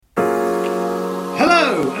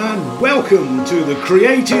Hello and welcome to the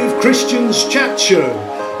Creative Christians Chat Show.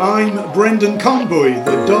 I'm Brendan Conboy,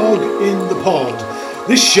 the dog in the pod.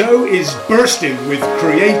 This show is bursting with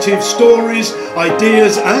creative stories,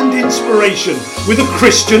 ideas and inspiration with a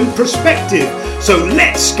Christian perspective. So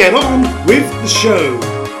let's get on with the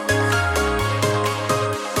show.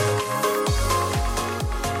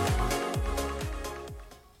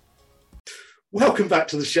 Welcome back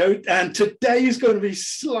to the show, and today is going to be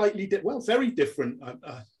slightly, very different,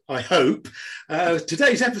 I hope.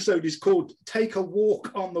 Today's episode is called Take a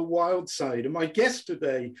Walk on the Wild Side, and my guest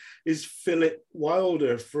today is Philip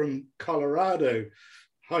Wilder from Colorado.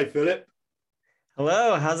 Hi, Philip.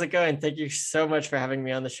 Hello, how's it going? Thank you so much for having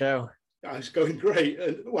me on the show. It's going great.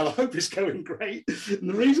 Well, I hope it's going great. And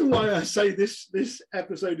the reason why I say this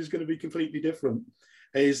episode is going to be completely different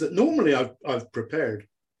is that normally I've prepared.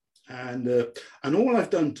 And all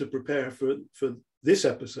I've done to prepare for this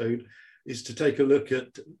episode is to take a look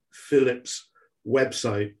at Philip's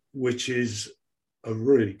website, which is a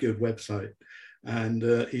really good website.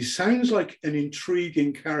 And he sounds like an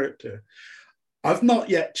intriguing character. I've not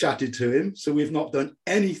yet chatted to him, so we've not done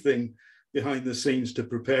anything behind the scenes to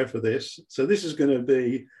prepare for this. So this is going to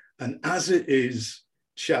be an as it is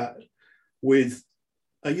chat with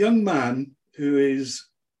a young man who is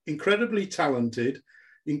incredibly talented,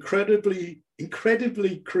 incredibly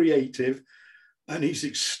creative, and he's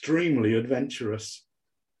extremely adventurous.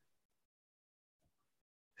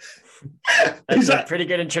 That's a pretty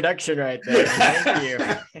good introduction right there.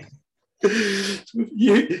 Thank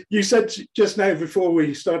you. You said just now before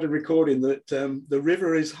we started recording that the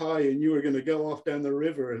river is high and you were going to go off down the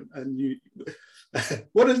river, and you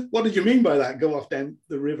what did you mean by that, go off down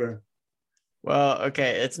the river? Well,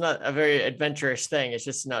 okay, it's not a very adventurous thing. It's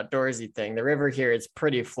just an outdoorsy thing. The river here is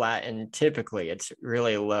pretty flat, and typically it's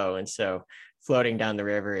really low. And so floating down the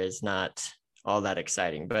river is not all that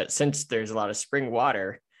exciting. But since there's a lot of spring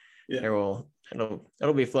water, it'll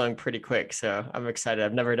be flowing pretty quick. So I'm excited.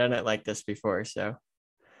 I've never done it like this before. So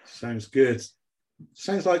sounds good.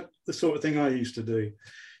 Sounds like the sort of thing I used to do.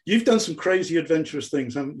 You've done some crazy adventurous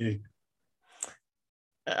things, haven't you?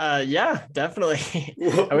 Yeah, definitely.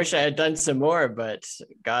 I wish I had done some more, but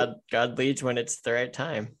God leads when it's the right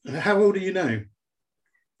time. How old are you now?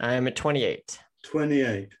 I am at 28.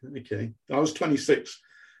 28. Okay. I was 26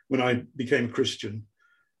 when I became a Christian.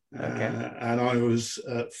 Okay. And I was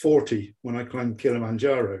 40 when I climbed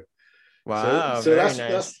Kilimanjaro. Wow. So very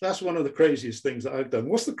nice. that's one of the craziest things that I've done.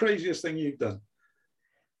 What's the craziest thing you've done?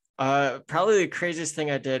 Probably the craziest thing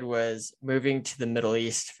I did was moving to the Middle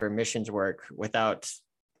East for missions work without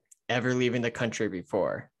ever leaving the country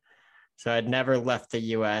before. So I'd never left the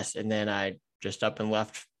US, and then I just up and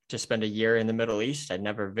left to spend a year in the Middle East. I'd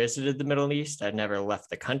never visited the Middle East. I'd never left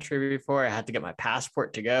the country before. I had to get my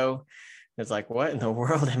passport to go. It's like, what in the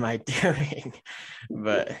world am I doing?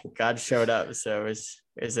 But God showed up. So it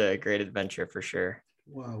was a great adventure for sure.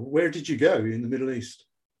 Wow. Where did you go in the Middle East?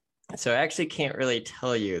 So I actually can't really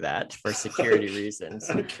tell you that for security reasons.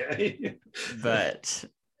 Okay. But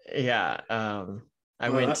yeah, I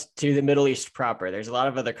went to the Middle East proper. There's a lot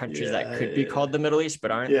of other countries that could be called the Middle East, but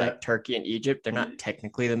aren't, like Turkey and Egypt. They're not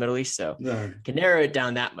technically the Middle East. So I can narrow it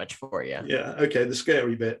down that much for you. Yeah. Okay. The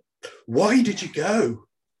scary bit. Why did you go?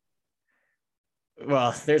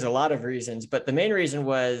 Well, there's a lot of reasons, but the main reason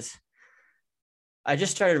was I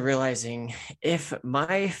just started realizing if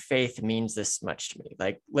my faith means this much to me,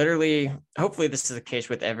 like literally, hopefully this is the case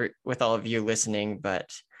with all of you listening,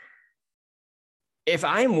 but if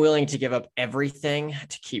I'm willing to give up everything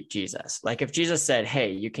to keep Jesus, like if Jesus said,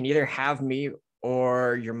 hey, you can either have me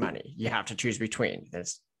or your money, you have to choose between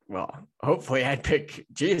this. Well, hopefully I'd pick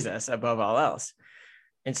Jesus above all else.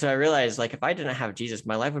 And so I realized, like, if I didn't have Jesus,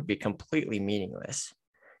 my life would be completely meaningless.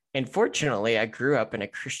 And fortunately, I grew up in a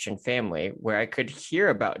Christian family where I could hear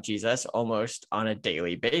about Jesus almost on a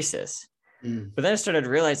daily basis. But then I started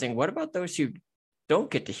realizing, what about those who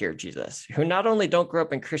don't get to hear Jesus, who not only don't grow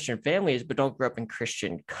up in Christian families, but don't grow up in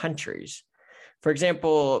Christian countries? For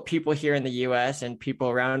example, people here in the US and people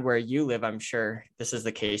around where you live, I'm sure this is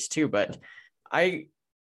the case too, but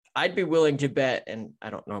I'd be willing to bet, and I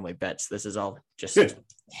don't normally bet, so this is all just an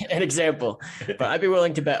example, but I'd be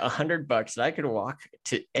willing to bet $100 that I could walk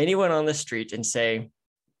to anyone on the street and say,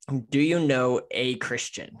 do you know a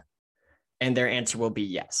Christian? And their answer will be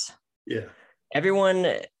yes. Yeah. Everyone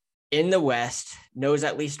in the West knows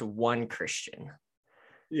at least one Christian.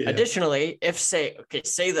 Yeah. Additionally, if say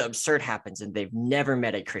the absurd happens and they've never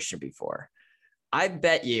met a Christian before, I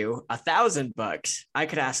bet you $1,000 I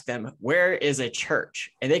could ask them, where is a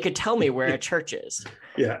church? And they could tell me where a church is.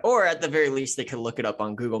 Yeah. Or at the very least, they could look it up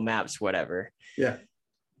on Google Maps, whatever. Yeah.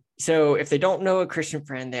 So if they don't know a Christian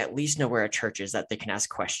friend, they at least know where a church is that they can ask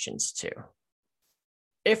questions to.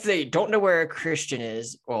 If they don't know where a Christian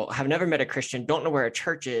is, or have never met a Christian, don't know where a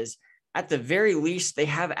church is, at the very least, they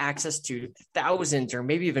have access to thousands or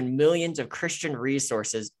maybe even millions of Christian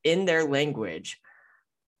resources in their language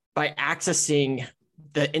by accessing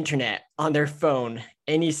the internet on their phone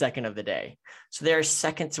any second of the day. So they are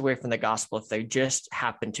seconds away from the gospel if they just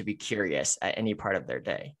happen to be curious at any part of their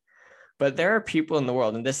day. But there are people in the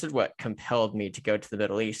world, and this is what compelled me to go to the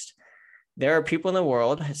Middle East. There are people in the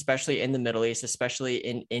world, especially in the Middle East, especially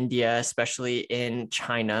in India, especially in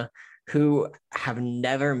China, who have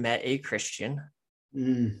never met a Christian.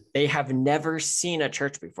 They have never seen a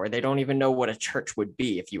church before. They don't even know what a church would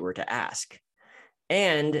be if you were to ask.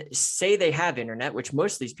 And say they have internet, which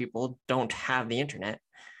most of these people don't have the internet.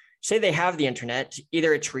 Say they have the internet,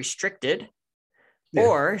 either it's restricted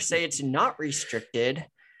or say it's not restricted.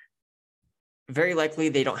 Very likely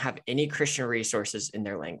they don't have any Christian resources in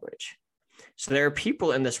their language. So there are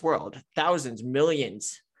people in this world, thousands,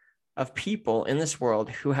 millions of people in this world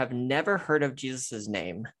who have never heard of Jesus's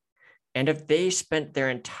name. And if they spent their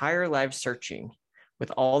entire lives searching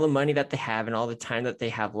with all the money that they have and all the time that they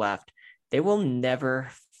have left, they will never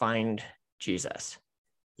find Jesus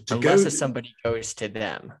unless somebody goes to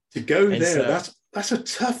them. To go and there, so, that's a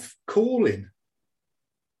tough calling.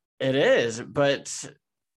 It is, but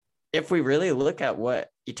if we really look at what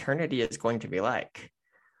eternity is going to be like,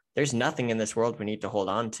 there's nothing in this world we need to hold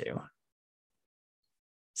on to.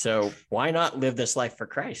 So why not live this life for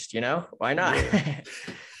Christ? Why not?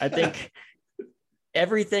 I think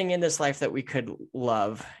everything in this life that we could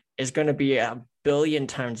love is going to be 1 billion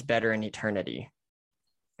times better in eternity.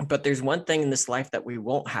 But there's one thing in this life that we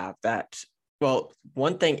won't have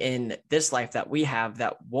one thing in this life that we have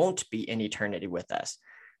that won't be in eternity with us.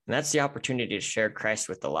 And that's the opportunity to share Christ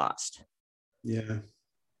with the lost. Yeah.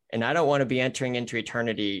 And I don't want to be entering into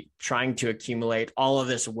eternity trying to accumulate all of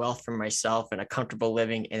this wealth for myself and a comfortable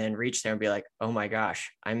living and then reach there and be like, oh my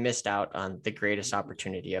gosh, I missed out on the greatest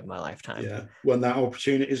opportunity of my lifetime. Yeah. When that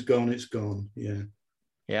opportunity is gone, it's gone. Yeah.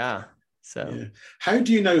 Yeah. So how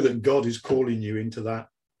do you know that God is calling you into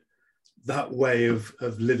that way of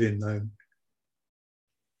living though?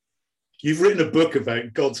 You've written a book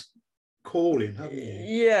about God's calling, haven't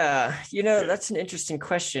you? Yeah. That's an interesting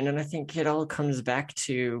question. And I think it all comes back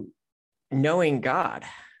to knowing God.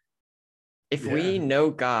 If we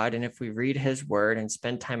know God and if we read his word and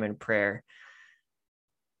spend time in prayer,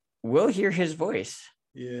 we'll hear his voice.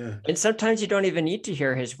 Yeah. And sometimes you don't even need to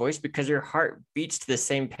hear his voice because your heart beats to the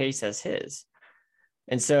same pace as his.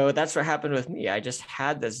 And so that's what happened with me. I just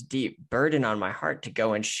had this deep burden on my heart to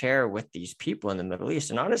go and share with these people in the Middle East.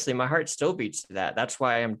 And honestly, my heart still beats to that. That's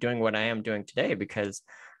why I'm doing what I am doing today, because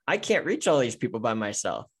I can't reach all these people by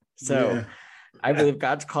myself. So I believe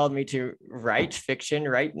God's called me to write fiction,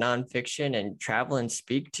 write nonfiction, and travel and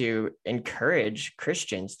speak to encourage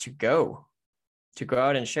Christians to go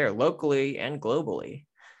out and share locally and globally,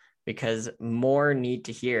 because more need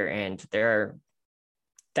to hear. And there are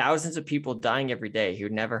thousands of people dying every day who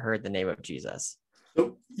never heard the name of Jesus.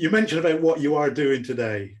 So you mentioned about what you are doing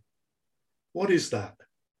today. What is that?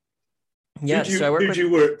 Yeah, who do you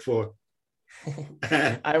work for?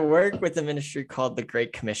 I work with a ministry called the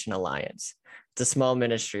Great Commission Alliance. It's a small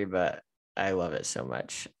ministry, but I love it so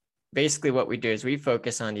much. Basically, what we do is we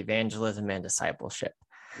focus on evangelism and discipleship.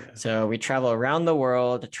 Yeah. So we travel around the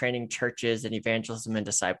world training churches in evangelism and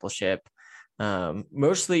discipleship,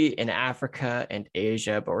 mostly in Africa and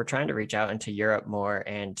Asia, but we're trying to reach out into Europe more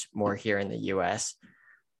and more here in the US.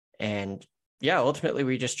 And ultimately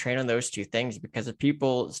we just train on those two things, because if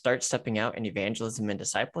people start stepping out in evangelism and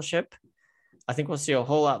discipleship, I think we'll see a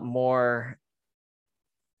whole lot more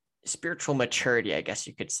spiritual maturity, I guess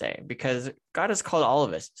you could say, because God has called all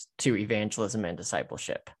of us to evangelism and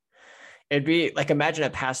discipleship. It'd be like, imagine a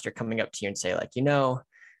pastor coming up to you and say like,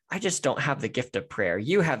 I just don't have the gift of prayer.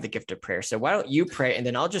 You have the gift of prayer. So why don't you pray? And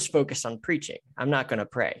then I'll just focus on preaching. I'm not going to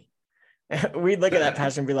pray. We'd look at that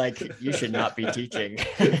pastor and be like, you should not be teaching.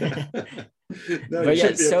 But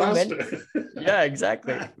yet so many,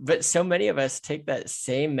 exactly. But so many of us take that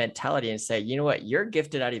same mentality and say, you know what, you're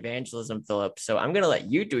gifted at evangelism, Philip. So I'm going to let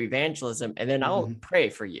you do evangelism and then I'll pray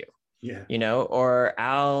for you, or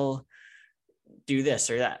I'll do this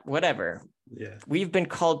or that, whatever. Yeah. We've been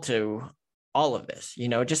called to all of this,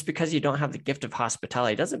 just because you don't have the gift of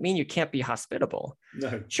hospitality doesn't mean you can't be hospitable.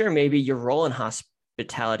 No. Sure, maybe your role in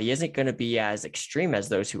hospitality isn't going to be as extreme as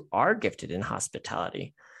those who are gifted in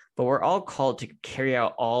hospitality, but we're all called to carry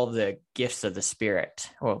out all the gifts of the Spirit,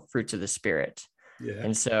 or fruits of the Spirit. Yeah.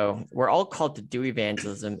 And so we're all called to do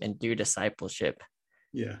evangelism and do discipleship.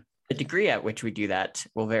 Yeah. the degree at which we do that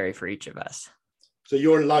will vary for each of us. So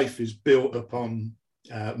your life is built upon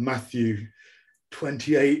Matthew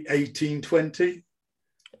 28, 18, 20.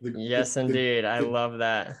 Yes, indeed. I love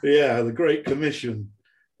that. Yeah, the Great Commission.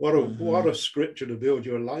 What a scripture to build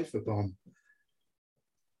your life upon.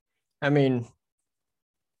 I mean,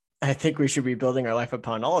 I think we should be building our life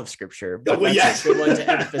upon all of Scripture, but well, that's a good one to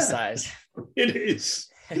emphasize. It is.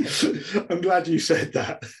 I'm glad you said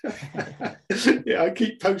that. Yeah, I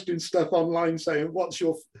keep posting stuff online saying, what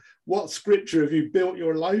scripture have you built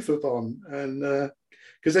your life upon? And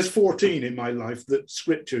because there's 14 in my life that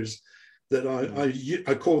scriptures that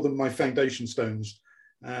I call them my foundation stones.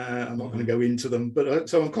 I'm not going to go into them, but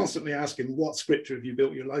so I'm constantly asking, what scripture have you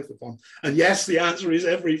built your life upon? And yes, the answer is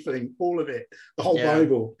everything, all of it, the whole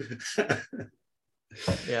Bible.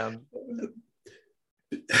 Yeah.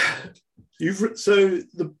 So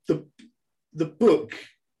the book,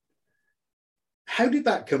 how did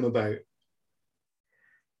that come about?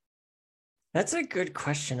 That's a good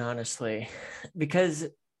question, honestly, because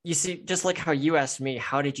you see, just like how you asked me,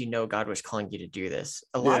 how did you know God was calling you to do this?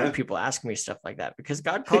 A lot of people ask me stuff like that because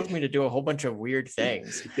God calls me to do a whole bunch of weird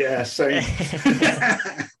things. Yeah, same.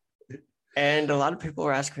 And a lot of people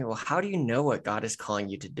are asking me, well, how do you know what God is calling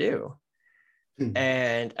you to do?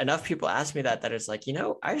 And enough people ask me that it's like,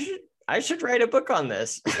 I should write a book on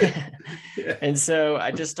this. Yeah. And so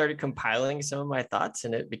I just started compiling some of my thoughts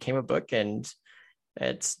and it became a book, and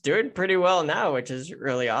it's doing pretty well now, which is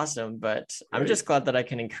really awesome. But I'm just glad that I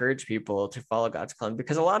can encourage people to follow God's calling,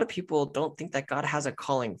 because a lot of people don't think that God has a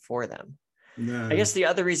calling for them. No. I guess the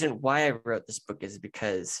other reason why I wrote this book is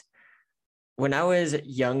because when I was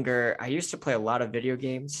younger, I used to play a lot of video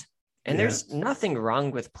games, and there's nothing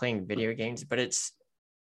wrong with playing video games, but it's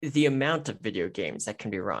the amount of video games that can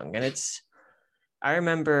be wrong. And I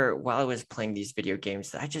remember while I was playing these video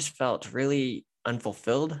games that I just felt really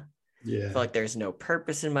unfulfilled. Yeah. I felt like there's no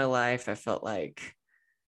purpose in my life. I felt like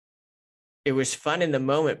it was fun in the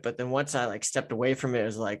moment, but then once I stepped away from it, it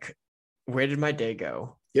was like, where did my day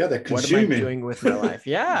go? Yeah, they're consuming. What am I doing with my life?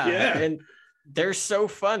 Yeah. Yeah. And they're so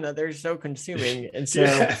fun that they're so consuming. And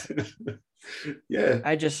so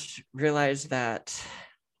I just realized that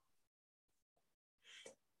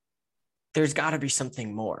there's got to be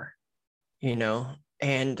something more,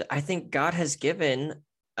 and I think God has given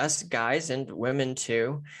us guys and women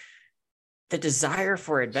too the desire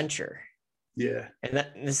for adventure. Yeah. And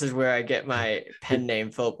this is where I get my pen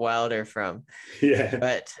name, Philip Wilder, from. Yeah.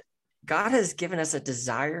 But God has given us a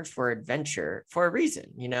desire for adventure for a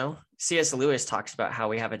reason, C.S. Lewis talks about how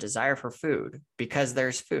we have a desire for food because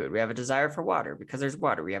there's food. We have a desire for water because there's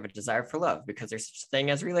water. We have a desire for love because there's such a thing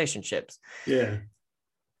as relationships. Yeah.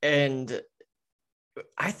 And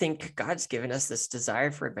I think God's given us this desire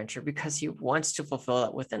for adventure because he wants to fulfill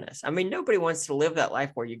that within us. I mean, nobody wants to live that life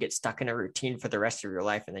where you get stuck in a routine for the rest of your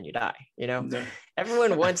life and then you die, No.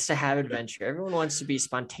 Everyone wants to have adventure. Everyone wants to be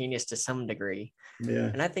spontaneous to some degree. Yeah.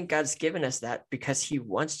 And I think God's given us that because he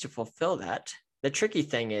wants to fulfill that. The tricky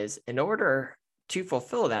thing is, in order to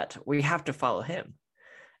fulfill that, we have to follow him.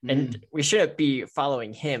 And we shouldn't be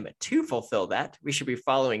following him to fulfill that. We should be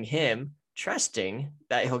following him, trusting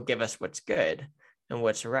that he'll give us what's good and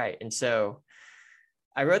what's right. And so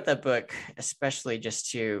I wrote that book especially just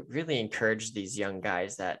to really encourage these young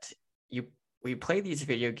guys that we play these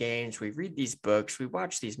video games, we read these books, we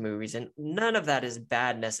watch these movies, and none of that is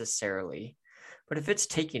bad necessarily. But if it's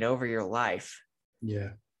taking over your life,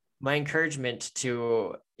 my encouragement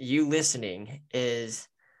to you listening is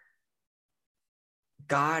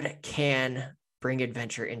God can bring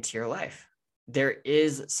adventure into your life. There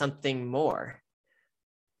is something more.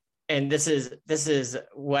 And this is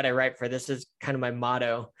what I write for. This is kind of my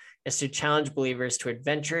motto, is to challenge believers to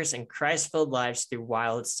adventurous and Christ-filled lives through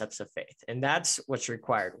wild steps of faith. And that's what's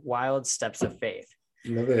required, wild steps of faith.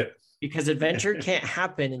 Love it. Because adventure can't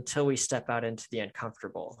happen until we step out into the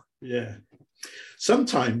uncomfortable. Yeah.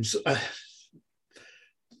 Sometimes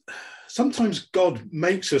God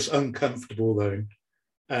makes us uncomfortable, though.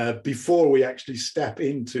 Before we actually step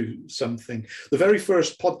into something. The very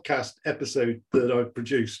first podcast episode that I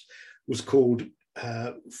produced was called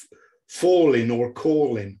Falling or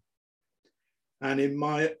Calling. And in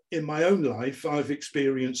my own life, I've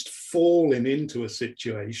experienced falling into a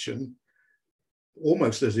situation,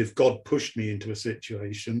 almost as if God pushed me into a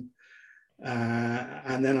situation.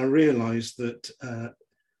 And then I realized that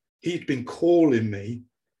he'd been calling me,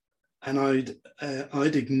 and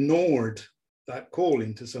I'd ignored that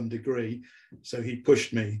calling to some degree. So he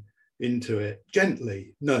pushed me into it,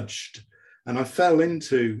 gently nudged, and I fell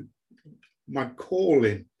into my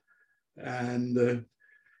calling. And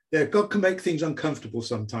God can make things uncomfortable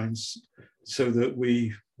sometimes, so that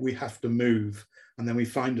we have to move, and then we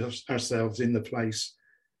find ourselves in the place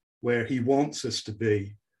where he wants us to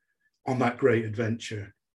be on that great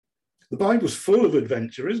adventure. The Bible's full of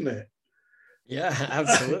adventure, isn't it? Yeah,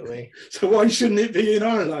 absolutely. So why shouldn't it be in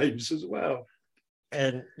our lives as well?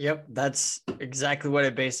 And yep, that's exactly what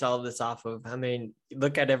I based all of this off of. I mean,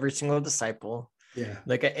 look at every single disciple. Yeah.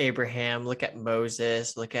 Look at Abraham, look at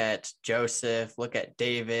Moses, look at Joseph, look at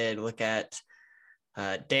David, look at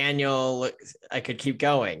Daniel. Look, I could keep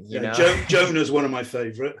going, you know. Jonah's one of my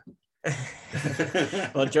favorite.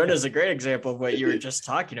 Well, Jonah's a great example of what you were just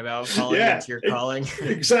talking about, falling into your calling.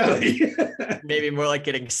 Exactly. Maybe more like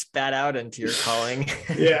getting spat out into your calling.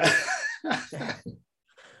 Yeah.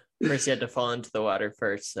 Of course, you had to fall into the water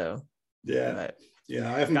first, so. Yeah. But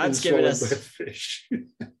yeah, I haven't God's been given swallowed us by a fish.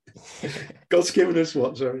 God's given us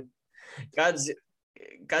what, sorry?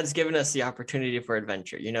 God's given us the opportunity for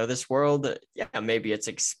adventure. You know, this world, yeah, maybe it's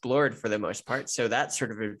explored for the most part, so that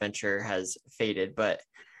sort of adventure has faded, but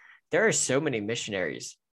there are so many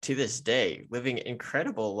missionaries to this day living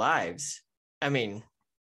incredible lives. I mean,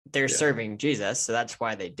 they're serving Jesus, so that's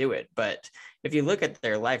why they do it. But if you look at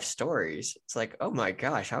their life stories, it's like, oh my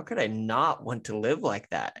gosh, how could I not want to live like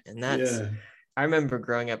that? And that's, I remember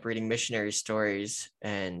growing up reading missionary stories,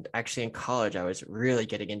 and actually in college, I was really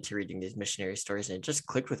getting into reading these missionary stories, and it just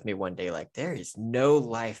clicked with me one day, like, there is no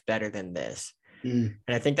life better than this. And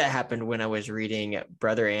I think that happened when I was reading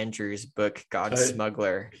Brother Andrew's book, God's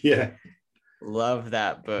Smuggler. Yeah. Love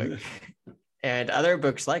that book. And other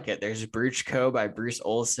books like it. There's Bruchko by Bruce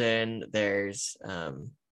Olson. There's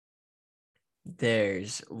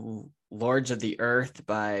Lords of the Earth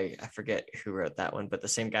by, I forget who wrote that one, but the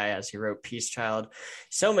same guy as he wrote Peace Child.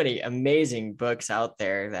 So many amazing books out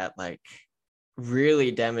there that like really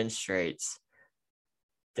demonstrates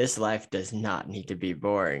this life does not need to be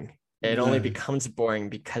boring. It only becomes boring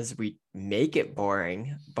because we make it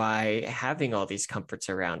boring by having all these comforts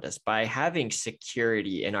around us, by having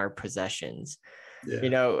security in our possessions. Yeah. You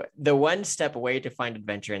know, the one step away to find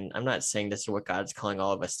adventure, and I'm not saying this is what God's calling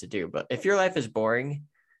all of us to do, but if your life is boring,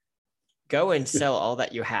 go and sell all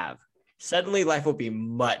that you have. Suddenly life will be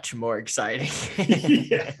much more exciting.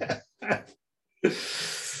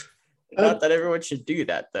 Not that everyone should do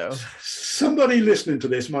that, though. Somebody listening to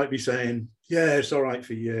this might be saying, yeah, it's all right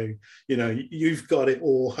for you. You know, you've got it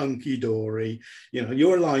all hunky-dory. You know,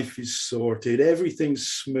 your life is sorted. Everything's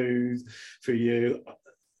smooth for you.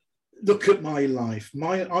 Look at my life.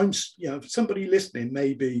 Somebody listening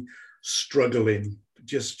may be struggling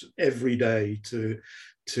just every day to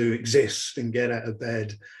exist and get out of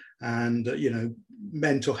bed. And,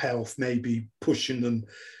 mental health may be pushing them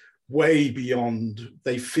way beyond,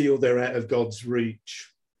 they feel they're out of God's reach.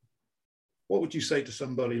 What would you say to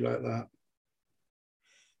somebody like that?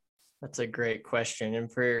 That's a great question. And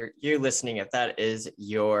for you listening, if that is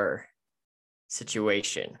your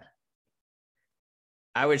situation,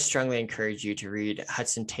 I would strongly encourage you to read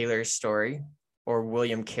Hudson Taylor's story or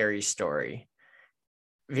William Carey's story,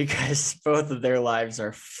 because both of their lives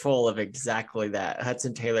are full of exactly that.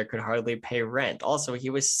 Hudson Taylor could hardly pay rent. Also, he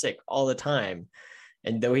was sick all the time.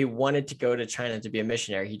 And though he wanted to go to China to be a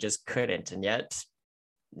missionary, he just couldn't. And yet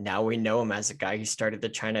now we know him as a guy who started the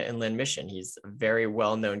China Inland Mission. He's a very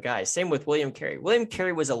well-known guy. Same with William Carey. William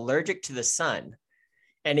Carey was allergic to the sun,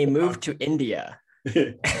 and he moved to India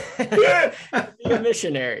to be a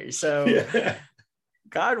missionary. So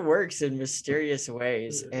God works in mysterious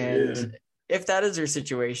ways. And if that is your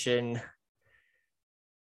situation,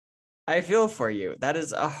 I feel for you. That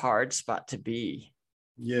is a hard spot to be.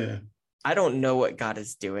 Yeah. I don't know what God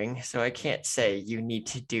is doing, so I can't say you need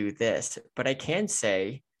to do this, but I can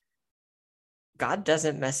say God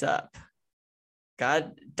doesn't mess up.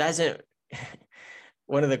 God doesn't.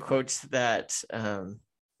 One of the quotes that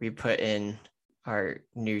we put in our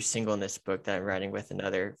new singleness book that I'm writing with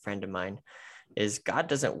another friend of mine is God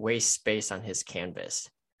doesn't waste space on his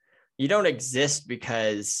canvas. You don't exist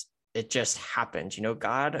because it just happened. You know,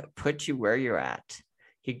 God put you where you're at.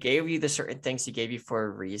 He gave you the certain things he gave you for a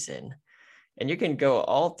reason. And you can go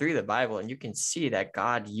all through the Bible and you can see that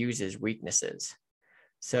God uses weaknesses.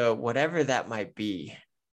 So whatever that might be,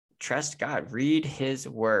 trust God, read his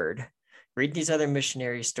word, read these other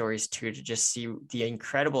missionary stories too, to just see the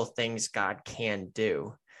incredible things God can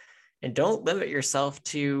do. And don't limit yourself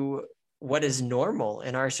to what is normal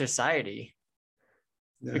in our society,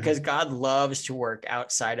 because God loves to work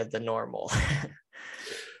outside of the normal.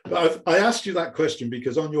 I asked you that question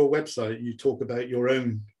because on your website, you talk about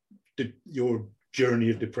your journey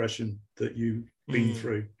of depression that you've been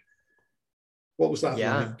through. What was that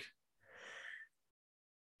like?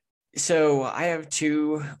 So I have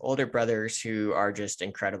two older brothers who are just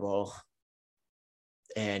incredible.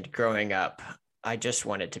 And growing up, I just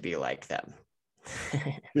wanted to be like them.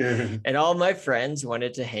 Yeah. And all my friends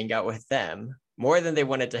wanted to hang out with them more than they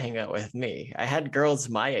wanted to hang out with me. I had girls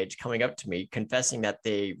my age coming up to me confessing that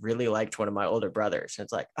they really liked one of my older brothers. And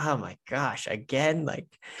it's like, oh my gosh, again, like,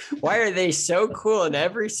 why are they so cool in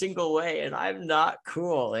every single way? And I'm not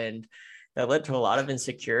cool. And that led to a lot of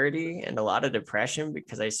insecurity and a lot of depression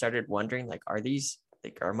because I started wondering, like,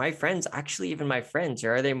 are my friends actually even my friends,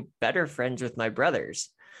 or are they better friends with my brothers?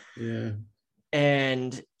 Yeah.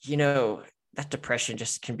 And, that depression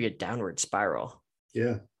just can be a downward spiral.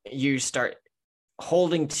 Yeah. You start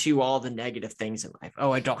holding to all the negative things in life.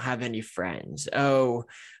 Oh, I don't have any friends. Oh,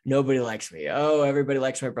 nobody likes me. Oh, everybody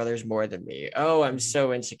likes my brothers more than me. Oh, I'm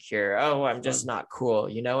so insecure. Oh, I'm just not cool,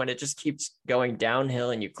 and it just keeps going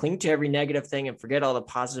downhill, and you cling to every negative thing and forget all the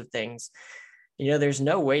positive things. There's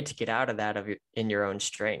no way to get out of that in your own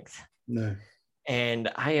strength. No.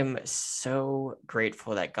 And I am so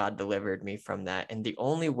grateful that God delivered me from that. And the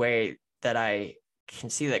only way that I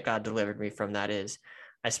can see that God delivered me from that is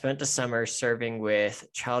I spent a summer serving with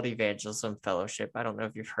Child Evangelism Fellowship. I don't know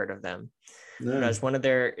if you've heard of them. No. But I was one of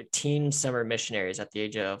their teen summer missionaries at the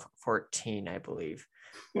age of 14, I believe.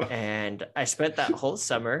 Wow. And I spent that whole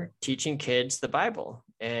summer teaching kids the Bible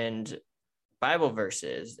and Bible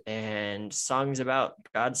verses and songs about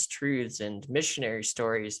God's truths and missionary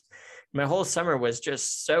stories. My whole summer was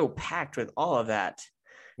just so packed with all of that.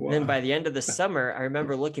 Wow. And then by the end of the summer, I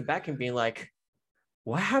remember looking back and being like,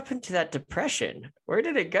 what happened to that depression? Where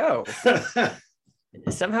did it go?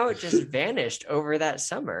 Somehow it just vanished over that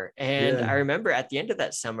summer. And I remember at the end of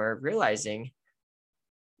that summer realizing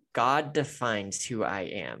God defines who I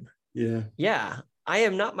am. Yeah, I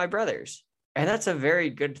am not my brothers. And that's a very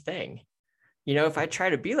good thing. If I try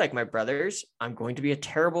to be like my brothers, I'm going to be a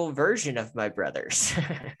terrible version of my brothers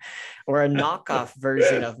or a knockoff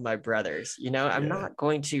version of my brothers. I'm not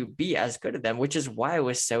going to be as good at them, which is why I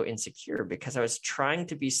was so insecure, because I was trying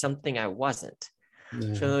to be something I wasn't.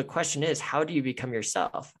 No. So the question is, how do you become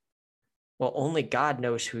yourself? Well, only God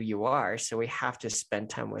knows who you are. So we have to spend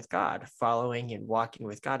time with God, following and walking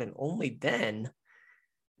with God. And only then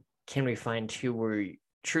can we find who we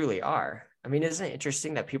truly are. I mean, isn't it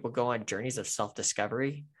interesting that people go on journeys of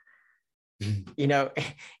self-discovery?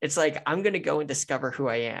 It's like, I'm going to go and discover who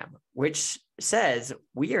I am, which says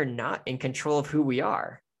we are not in control of who we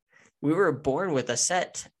are. We were born with a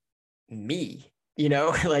set me,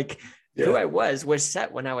 who I was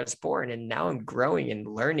set when I was born. And now I'm growing and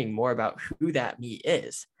learning more about who that me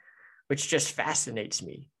is, which just fascinates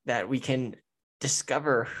me that we can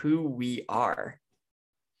discover who we are.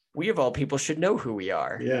 We of all people should know who we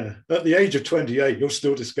are. Yeah. At the age of 28, you're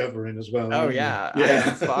still discovering as well. Oh yeah. I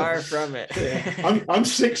am far from it. I'm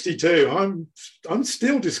 62. I'm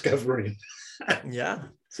still discovering. Yeah.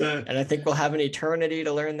 And I think we'll have an eternity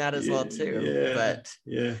to learn that as well too. Yeah.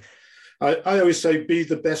 But I always say, be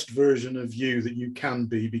the best version of you that you can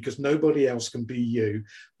be, because nobody else can be you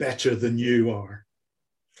better than you are.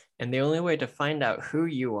 And the only way to find out who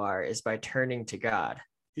you are is by turning to God.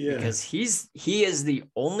 Yeah. Because he is the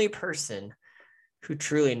only person who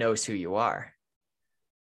truly knows who you are.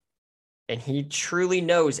 And he truly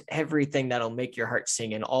knows everything that'll make your heart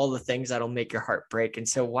sing and all the things that'll make your heart break. And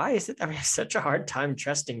so why is it that we have such a hard time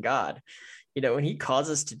trusting God? When he calls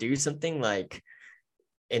us to do something, like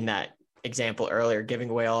in that example earlier, giving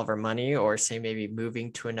away all of our money, or say maybe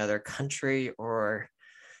moving to another country, or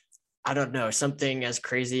I don't know, something as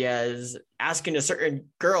crazy as asking a certain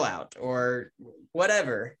girl out or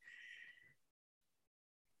whatever.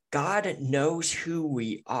 God knows who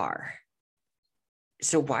we are.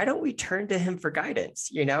 So why don't we turn to him for guidance?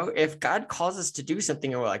 If God calls us to do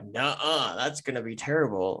something and we're like, nah, that's going to be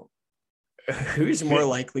terrible, who's more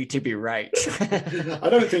likely to be right? I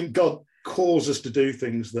don't think God calls us to do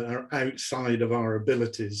things that are outside of our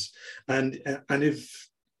abilities. And if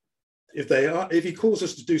he calls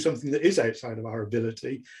us to do something that is outside of our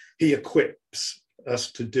ability, he equips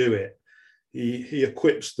us to do it. He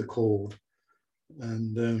equips the called.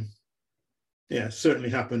 And certainly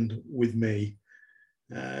happened with me.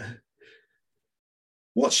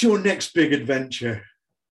 What's your next big adventure?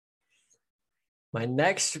 My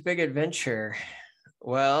next big adventure.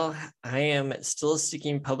 Well, I am still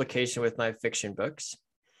seeking publication with my fiction books.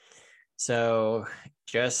 So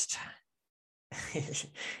just,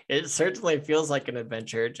 it certainly feels like an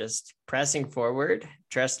adventure, just pressing forward,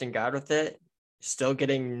 trusting God with it, still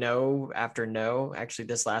getting no after no. Actually,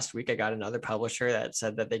 this last week, I got another publisher that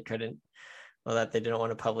said that they didn't want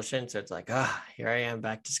to publish it. So it's like, here I am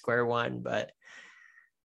back to square one. But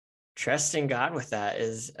trusting God with that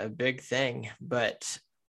is a big thing. But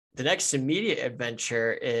the next immediate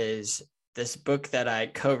adventure is this book that I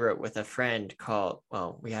co-wrote with a friend called,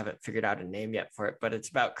 well, we haven't figured out a name yet for it, but it's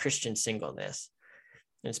about Christian singleness.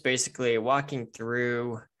 It's basically walking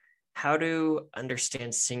through how to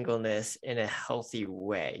understand singleness in a healthy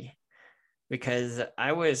way. Because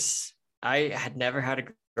I had never had a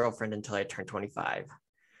girlfriend until I turned 25.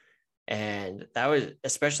 And that was,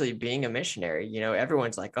 especially being a missionary, you know,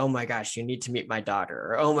 everyone's like, oh my gosh, you need to meet my daughter,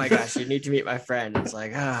 or oh my gosh, you need to meet my friend. It's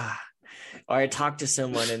like, or I talk to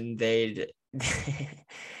someone and they'd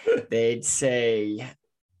say,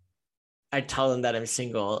 I'd tell them that I'm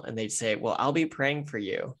single, and they'd say, well, I'll be praying for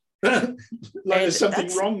you. Like there's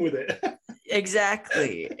something wrong with it.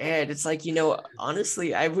 Exactly. And it's like, you know,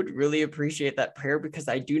 honestly, I would really appreciate that prayer, because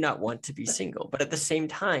I do not want to be single. But at the same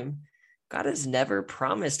time, God has never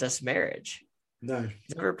promised us marriage. No.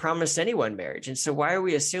 He's never promised anyone marriage. And so why are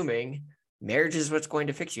we assuming marriage is what's going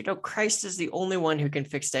to fix you? No, Christ is the only one who can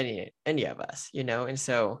fix any of us, you know? And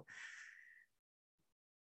so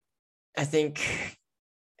I think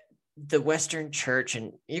the Western church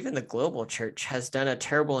and even the global church has done a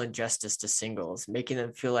terrible injustice to singles, making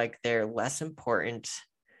them feel like they're less important,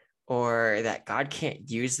 or that God can't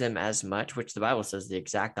use them as much, which the Bible says the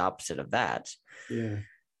exact opposite of that. Yeah.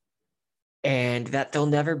 And that they'll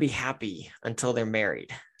never be happy until they're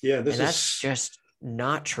married. Yeah. And that's just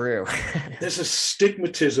not true. There's a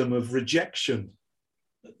stigmatism of rejection.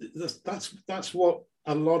 That's what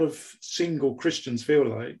a lot of single Christians feel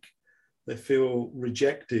like. They feel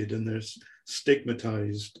rejected and they're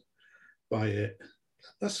stigmatized by it.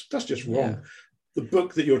 That's just wrong. Yeah. The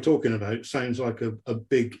book that you're talking about sounds like a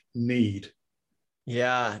big need.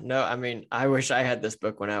 Yeah, no, I mean, I wish I had this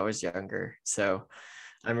book when I was younger. So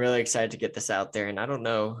I'm really excited to get this out there. And I don't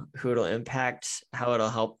know who it'll impact, how it'll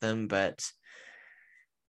help them, but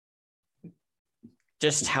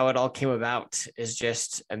just how it all came about is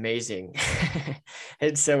just amazing.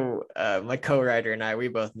 And so my co-writer and I, we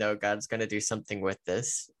both know God's going to do something with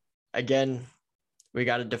this. Again, we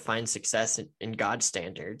got to define success in God's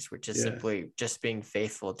standards, which is simply just being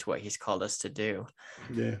faithful to what he's called us to do.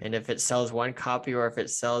 Yeah. And if it sells one copy or if it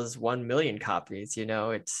sells 1 million copies, you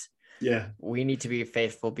know, we need to be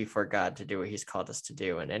faithful before God to do what he's called us to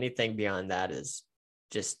do. And anything beyond that is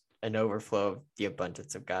just an overflow of the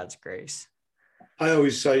abundance of God's grace. I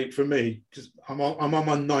always say, for me, because I'm on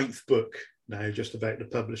my 9th book now, just about to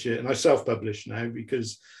publish it, and I self-publish now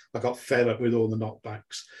because I got fed up with all the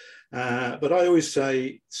knockbacks. But I always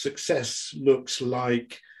say success looks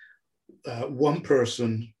like one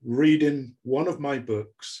person reading one of my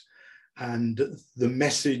books, and the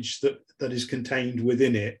message that is contained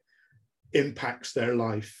within it impacts their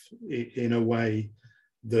life in a way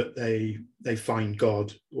that they find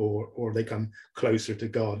God, or they come closer to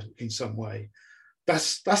God in some way.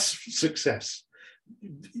 That's success.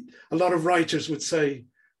 A lot of writers would say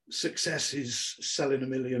success is selling 1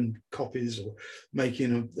 million copies or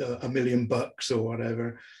making $1 million or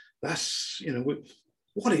whatever. That's, you know,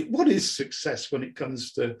 what is success when it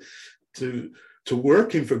comes to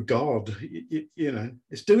working for God? You know,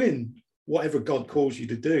 it's doing whatever God calls you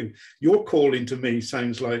to do. Your calling to me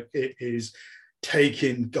sounds like it is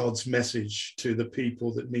taking God's message to the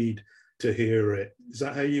people that need to hear it. Is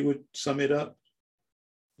that how you would sum it up?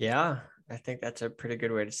 Yeah, I think that's a pretty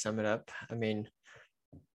good way to sum it up. I mean,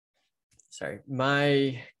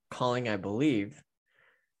 my calling, I believe,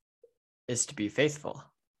 is to be faithful.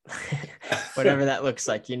 Whatever that looks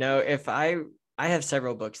like. You know, if I have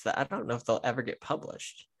several books that I don't know if they'll ever get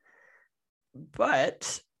published,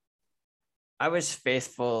 but I was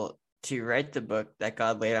faithful to write the book that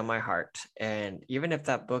God laid on my heart. And even if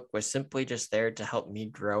that book was simply just there to help me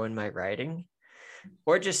grow in my writing,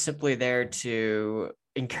 or just simply there to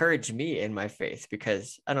encourage me in my faith,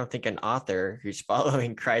 because I don't think an author who's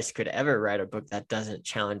following Christ could ever write a book that doesn't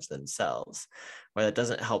challenge themselves, or that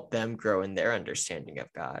doesn't help them grow in their understanding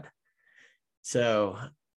of God. So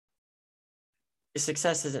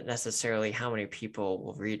success isn't necessarily how many people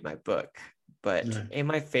will read my book, but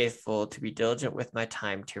am I faithful to be diligent with my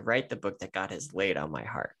time to write the book that God has laid on my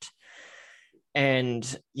heart? And,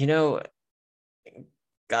 you know,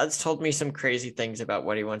 God's told me some crazy things about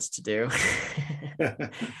what he wants to do.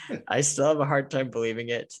 I still have a hard time believing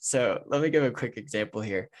it. So let me give a quick example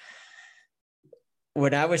here.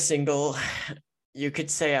 When I was single, you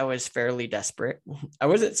could say I was fairly desperate. I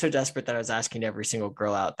wasn't so desperate that I was asking every single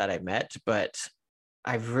girl out that I met, but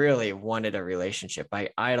I really wanted a relationship. I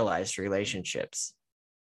idolized relationships.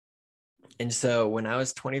 And so when I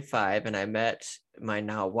was 25 and I met my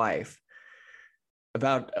now wife,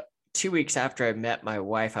 about 2 weeks after I met my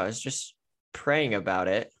wife, I was just praying about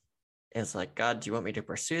it. And it's like, God, do you want me to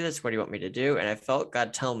pursue this? What do you want me to do? And I felt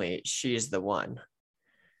God tell me, she's the one.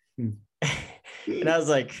 And I was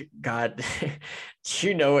like, God, do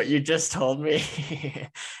you know what you just told me?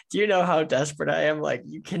 Do you know how desperate I am? Like,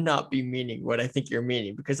 you cannot be meaning what I think you're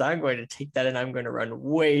meaning, because I'm going to take that and I'm going to run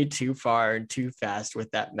way too far and too fast with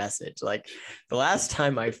that message. Like, the last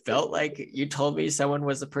time I felt like you told me someone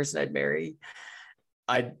was the person I'd marry,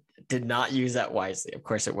 I did not use that wisely. Of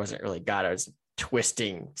course, it wasn't really God. I was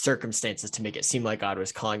twisting circumstances to make it seem like God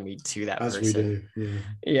was calling me to that As person. we do, yeah.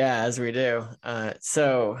 Yeah, as we do.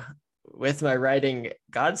 So with my writing,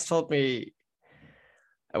 God's told me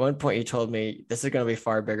at one point, he told me, this is going to be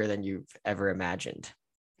far bigger than you've ever imagined.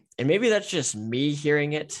 And maybe that's just me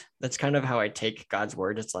hearing it. That's kind of how I take God's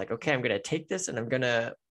word. It's like, okay, I'm going to take this and I'm going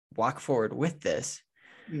to walk forward with this,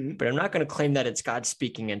 but I'm not going to claim that it's God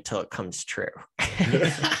speaking until it comes true.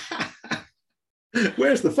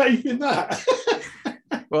 Where's the faith in that?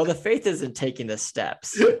 Well, the faith is in taking the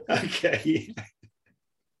steps. Okay.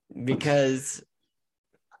 Because,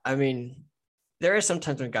 I mean, there are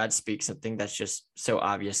sometimes when God speaks something that's just so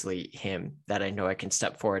obviously him that I know I can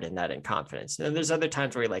step forward in that in confidence. And then there's other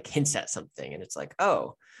times where he like hints at something and it's like,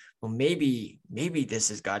 oh, well, maybe this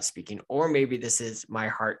is God speaking, or maybe this is my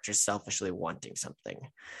heart just selfishly wanting something.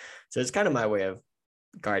 So it's kind of my way of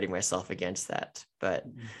guarding myself against that. But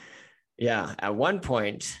yeah, at one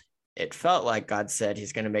point, it felt like God said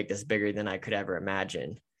he's going to make this bigger than I could ever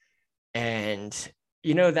imagine. And,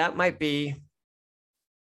 you know, that might be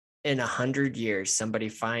in 100 years, somebody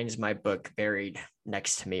finds my book buried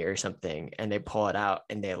next to me or something, and they pull it out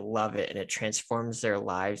and they love it and it transforms their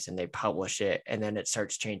lives and they publish it and then it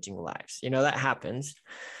starts changing lives. You know, that happens.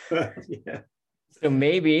 Yeah. So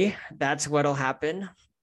maybe that's what'll happen.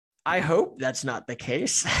 I hope that's not the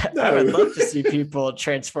case. No. I would love to see people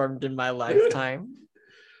transformed in my lifetime.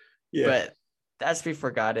 Yeah. But that's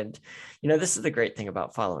before God. And, you know, this is the great thing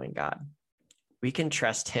about following God. We can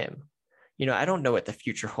trust him. You know, I don't know what the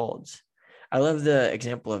future holds. I love the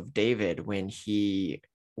example of David when he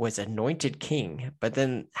was anointed king, but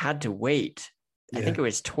then had to wait. I think it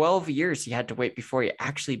was 12 years he had to wait before he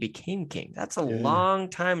actually became king. That's a long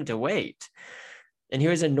time to wait. And he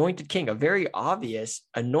was anointed king, a very obvious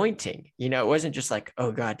anointing. You know, it wasn't just like,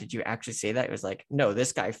 oh God, did you actually say that? It was like, no,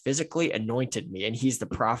 this guy physically anointed me and he's the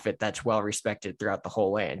prophet that's well respected throughout the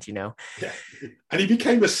whole land, you know? Yeah. And he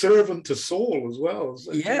became a servant to Saul as well.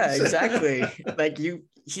 So yeah, exactly. Like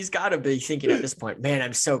he's got to be thinking at this point, man,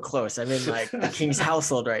 I'm so close. I'm in like the king's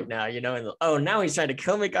household right now, you know? And oh, now he's trying to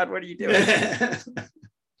kill me. God, what are you doing?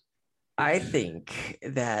 I think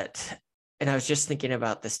that, and I was just thinking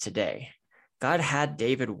about this today, God had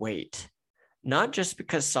David wait, not just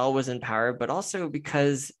because Saul was in power, but also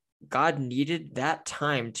because God needed that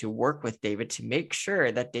time to work with David to make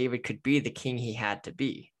sure that David could be the king he had to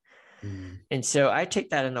be. And so I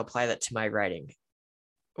take that and apply that to my writing.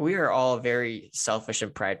 We are all very selfish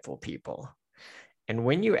and prideful people. And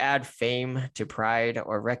when you add fame to pride,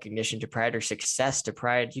 or recognition to pride, or success to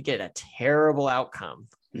pride, you get a terrible outcome.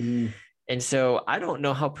 And so I don't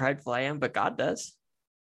know how prideful I am, but God does.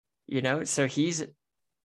 You know, so he's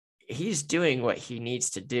doing what he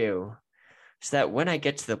needs to do so that when I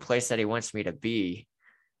get to the place that he wants me to be,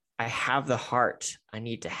 I have the heart I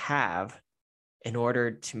need to have in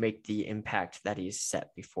order to make the impact that he's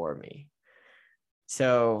set before me.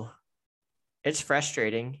 So it's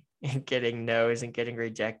frustrating getting no's and getting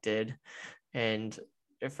rejected. And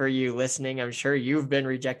for you listening, I'm sure you've been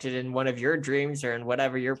rejected in one of your dreams or in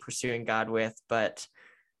whatever you're pursuing God with, but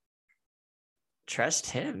trust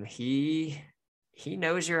him. He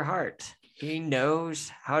knows your heart. He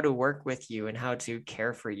knows how to work with you and how to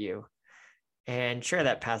care for you. And sure,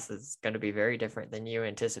 that path is going to be very different than you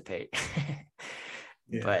anticipate.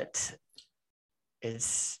 But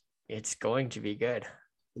it's going to be good.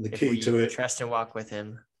 And the key to it, trust and walk with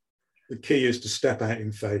him. The key is to step out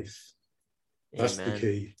in faith. That's Amen. the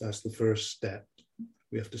key. That's the first step.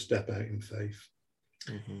 We have to step out in faith.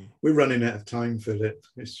 We're running out of time, Philip.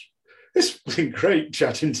 It's been great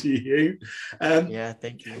chatting to you. Yeah,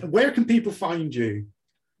 thank you. Where can people find you?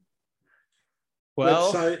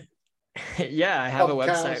 Well, website? Yeah, I have a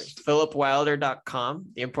website, philipwilder.com.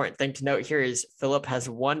 The important thing to note here is Philip has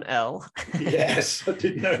one L. Yes, I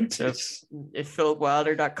did notice. So if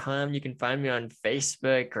philipwilder.com, you can find me on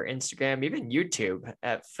Facebook or Instagram, even YouTube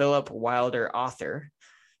at Philip Wilder Author.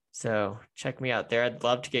 So check me out there. I'd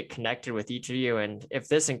love to get connected with each of you. And if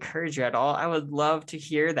this encouraged you at all, I would love to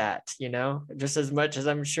hear that, you know, just as much as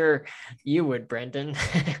I'm sure you would, Brendan.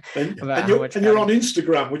 And you're on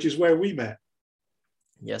Instagram, which is where we met.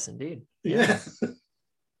 Yes, indeed. Yeah.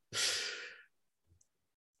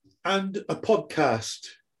 And a podcast.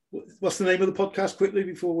 What's the name of the podcast quickly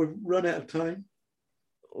before we run out of time?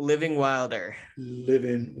 Living Wilder.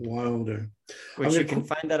 Living Wilder. Which you can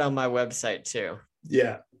find that on my website too.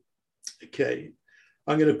 Yeah. Okay.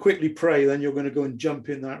 I'm going to quickly pray, then you're going to go and jump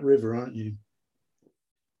in that river, aren't you?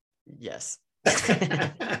 Yes.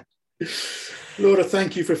 Lord, I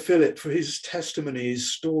thank you for Philip, for his testimony,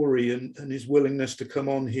 his story, and his willingness to come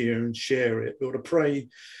on here and share it. Lord, I pray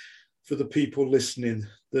for the people listening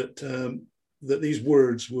that that these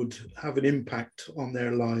words would have an impact on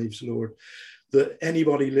their lives, Lord, that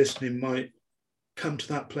anybody listening might come to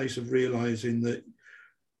that place of realizing that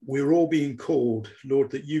we're all being called,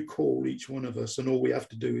 Lord, that you call each one of us, and all we have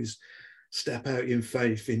to do is step out in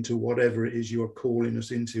faith into whatever it is you're calling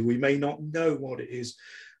us into. We may not know what it is,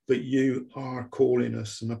 but you are calling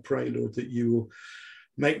us. And I pray, Lord, that you will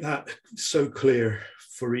make that so clear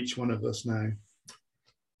for each one of us now.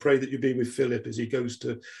 Pray that you be with Philip as he goes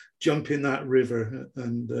to jump in that river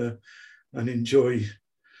and enjoy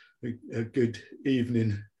a good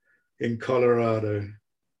evening in Colorado.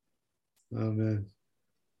 Amen.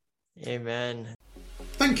 Amen.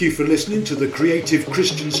 Thank you for listening to the Creative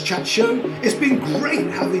Christians Chat Show. It's been great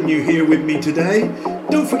having you here with me today.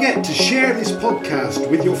 Don't forget to share this podcast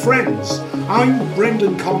with your friends. I'm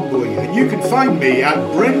Brendan Conboy, and you can find me at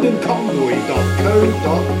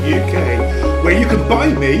brendanconboy.co.uk, where you can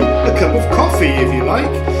buy me a cup of coffee if you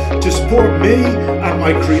like, to support me and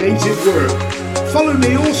my creative work. Follow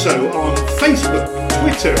me also on Facebook,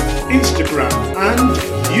 Twitter, Instagram, and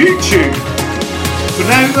YouTube. For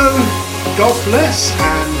now though, God bless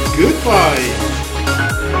and goodbye.